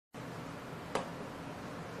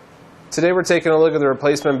Today we're taking a look at the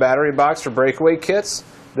replacement battery box for breakaway kits.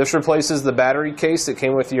 This replaces the battery case that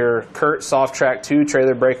came with your CURT Soft-Trac 2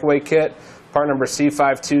 Trailer Breakaway Kit, part number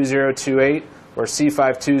C52028 or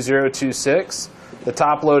C52026. The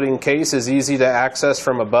top loading case is easy to access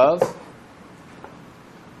from above.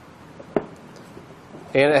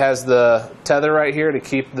 And it has the tether right here to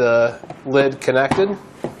keep the lid connected.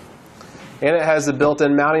 And it has the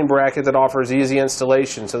built-in mounting bracket that offers easy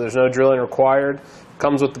installation, so there's no drilling required.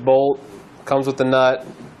 Comes with the bolt, comes with the nut.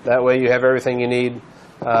 That way you have everything you need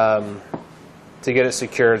to get it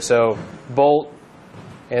secured. So bolt,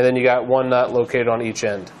 and then you got one nut located on each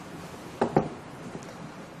end.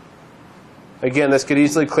 Again, this could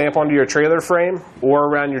easily clamp onto your trailer frame or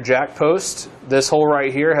around your jack post. This hole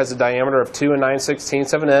right here has a diameter of 2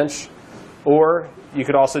 9/16 of an inch, or you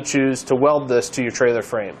could also choose to weld this to your trailer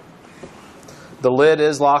frame. The lid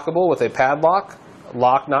is lockable with a padlock.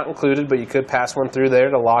 Lock not included, but you could pass one through there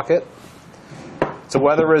to lock it. It's a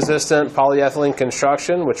weather-resistant polyethylene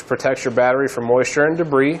construction which protects your battery from moisture and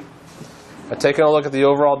debris. Taking a look at the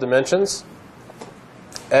overall dimensions,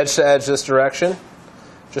 edge to edge this direction,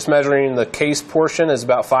 just measuring the case portion is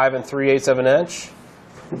about 5 3/8 of an inch.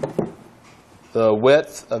 The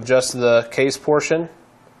width of just the case portion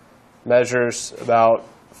measures about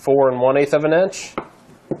 4 1/8 of an inch,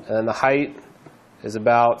 and the height is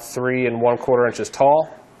about 3 1/4 inches tall.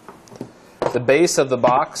 The base of the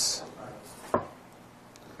box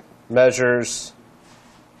measures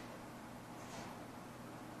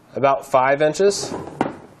about 5 inches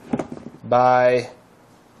by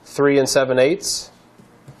 3 7/8.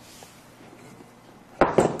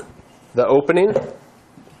 The opening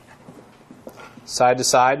side to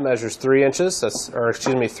side measures 3 inches. That's, or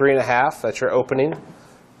excuse me, 3 1/2. That's your opening.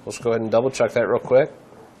 Let's go ahead and double check that real quick.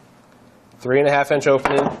 3 1/2 inch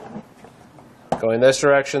opening. Going this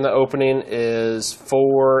direction, the opening is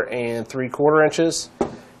 4 3/4 inches,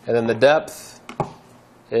 and then the depth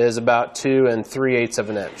is about 2 3/8 of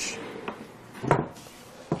an inch.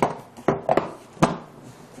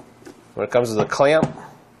 When it comes to the clamp,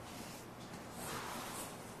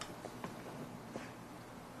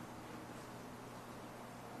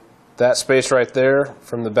 that space right there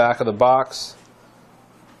from the back of the box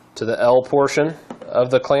to the L portion of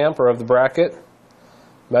the clamp or of the bracket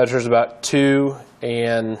measures about 2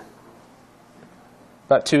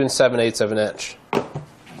 7/8 of an inch.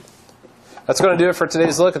 That's going to do it for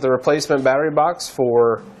today's look at the replacement battery box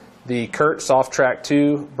for the CURT Soft-Trac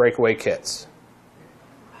 2 breakaway kits.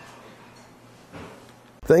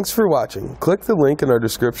 Thanks for watching. Click the link in our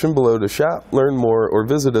description below to shop, learn more, or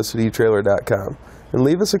visit us at etrailer.com. And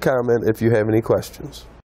leave us a comment if you have any questions.